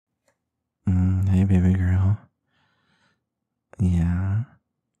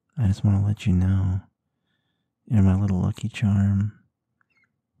just want to let you know, you're my little lucky charm.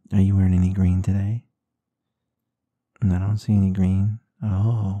 Are you wearing any green today? I don't see any green.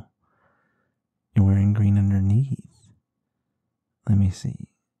 Oh, you're wearing green underneath. Let me see.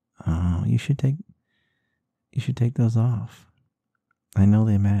 Oh, you should take those off. I know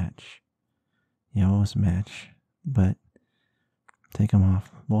they match. You always match, but take them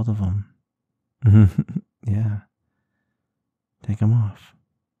off, both of them. Yeah. Take them off.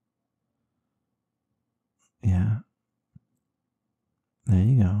 Yeah. There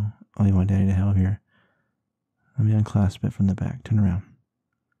you go. Oh, you want Daddy to help here? Let me unclasp it from the back. Turn around.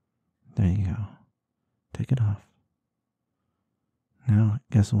 There you go. Take it off. Now,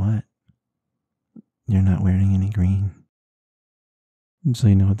 guess what? You're not wearing any green. So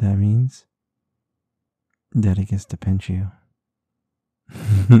you know what that means? Daddy gets to pinch you.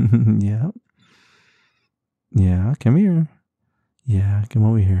 Yeah. Yeah, come here. Yeah, come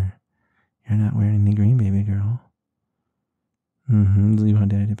over here. You're not wearing any green, baby girl. Do you want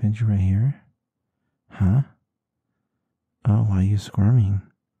Daddy to pinch you right here? Huh? Oh, why are you squirming?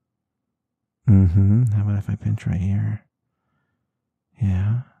 How about if I pinch right here?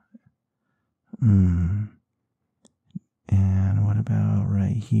 Yeah. And what about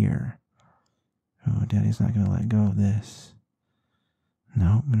right here? Oh, Daddy's not going to let go of this.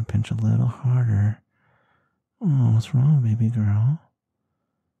 No, I'm going to pinch a little harder. Oh, what's wrong, baby girl?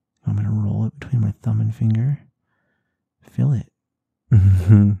 I'm going to roll it between my thumb and finger. Feel it.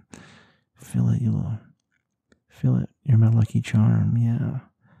 Feel it, you little. Feel it. You're my lucky charm. Yeah.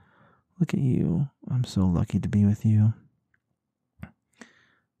 Look at you. I'm so lucky to be with you.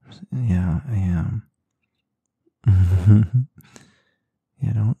 Yeah, I am.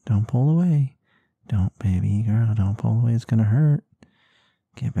 Yeah, don't pull away. Don't, baby girl, don't pull away. It's gonna hurt.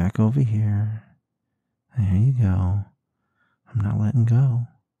 Get back over here. There you go. I'm not letting go.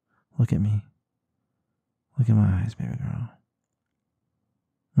 Look at me. Look at my eyes, baby girl.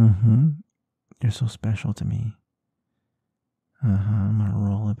 You're so special to me. I'm gonna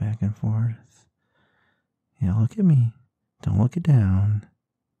roll it back and forth. Yeah, look at me. Don't look it down.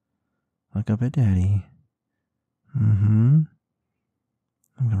 Look up at Daddy. I'm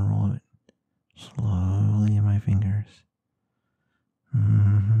gonna roll it slowly in my fingers.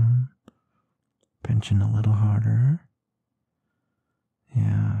 Pinching a little harder.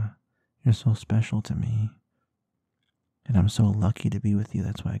 Yeah, you're so special to me. And I'm so lucky to be with you.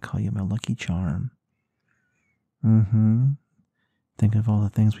 That's why I call you my lucky charm. Think of all the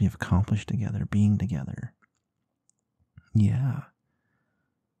things we have accomplished together, being together. Yeah.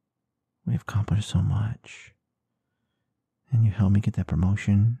 We've accomplished so much. And you helped me get that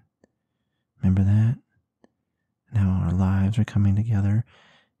promotion. Remember that? And how our lives are coming together.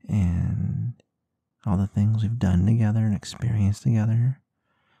 And all the things we've done together and experienced together.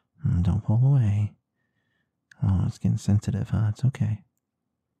 Don't pull away. Oh, it's getting sensitive, huh? It's okay.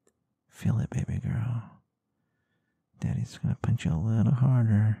 Feel it, baby girl. Daddy's gonna punch you a little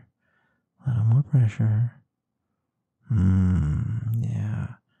harder. A little more pressure. Yeah.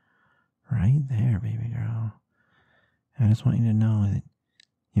 Right there, baby girl. I just want you to know that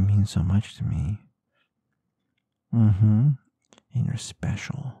you mean so much to me. And you're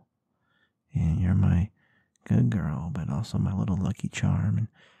special. And you're my good girl, but also my little lucky charm. And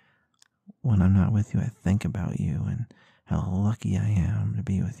when I'm not with you, I think about you and how lucky I am to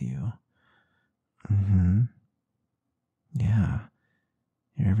be with you. Yeah.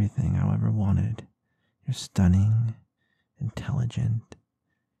 You're everything I ever wanted. You're stunning, intelligent,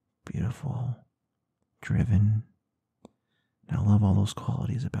 beautiful, driven. And I love all those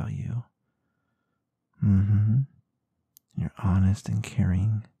qualities about you. You're honest and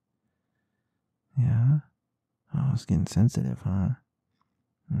caring. Yeah? Oh, it's getting sensitive, huh?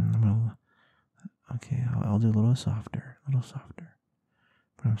 Okay, I'll do a little softer.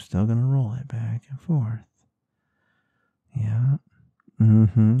 But I'm still going to roll it back and forth. Yeah.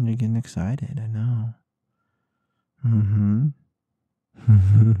 You're getting excited, I know.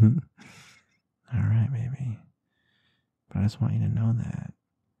 All right, baby. But I just want you to know that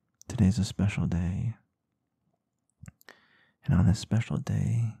today's a special day. And on this special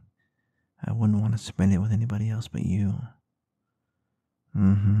day, I wouldn't want to spend it with anybody else but you.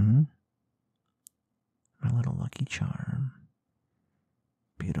 My little lucky charm.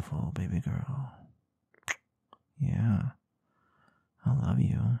 Beautiful baby girl. Yeah. I love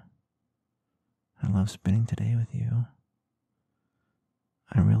you. I love spending today with you.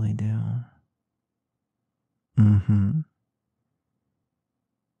 I really do.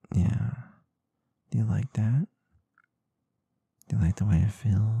 Yeah. Do you like that? Do you like the way it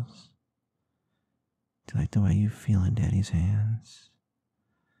feels? Do you like the way you feel in Daddy's hands?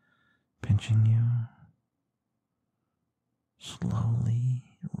 pinching you, slowly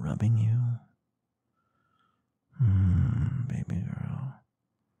rubbing you. Baby girl,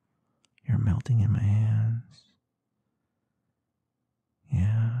 you're melting in my hands.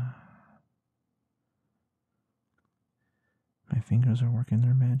 Yeah. My fingers are working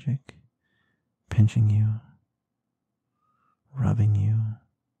their magic, pinching you, rubbing you,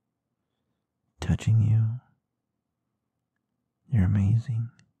 touching you. You're amazing.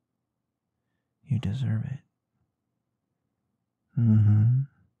 You deserve it. And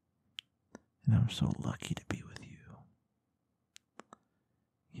I'm so lucky to be with you.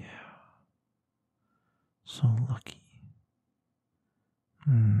 Yeah. So lucky.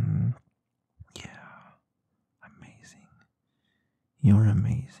 Yeah. Amazing. You're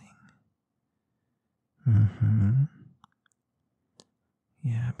amazing.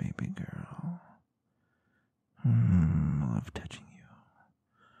 Yeah, baby girl. I love touching you.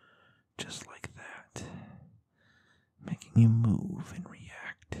 Just like that. Making you move and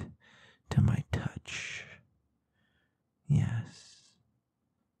react to my touch. Yes.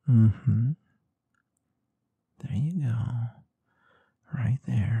 There you go. Right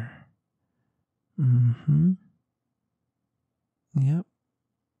there. Yep.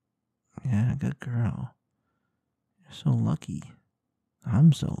 Yeah, good girl. You're so lucky.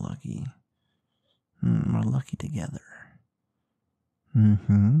 I'm so lucky. We're lucky together.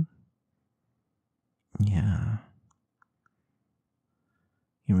 Yeah.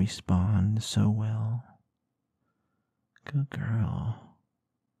 You respond so well. Good girl.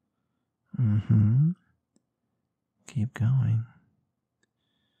 Keep going.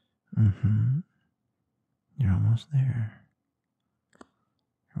 You're almost there.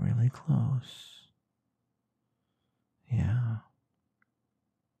 You're really close. Yeah.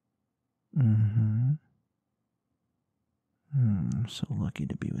 I'm so lucky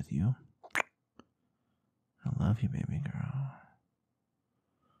to be with you. I love you, baby girl.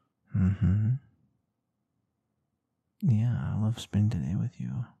 Yeah, I love spending today with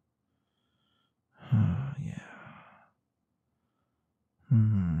you. Yeah.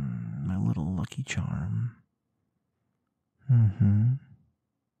 My little lucky charm.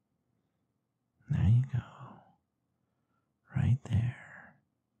 There you go. Right there.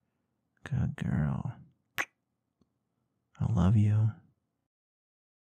 Good girl. I love you.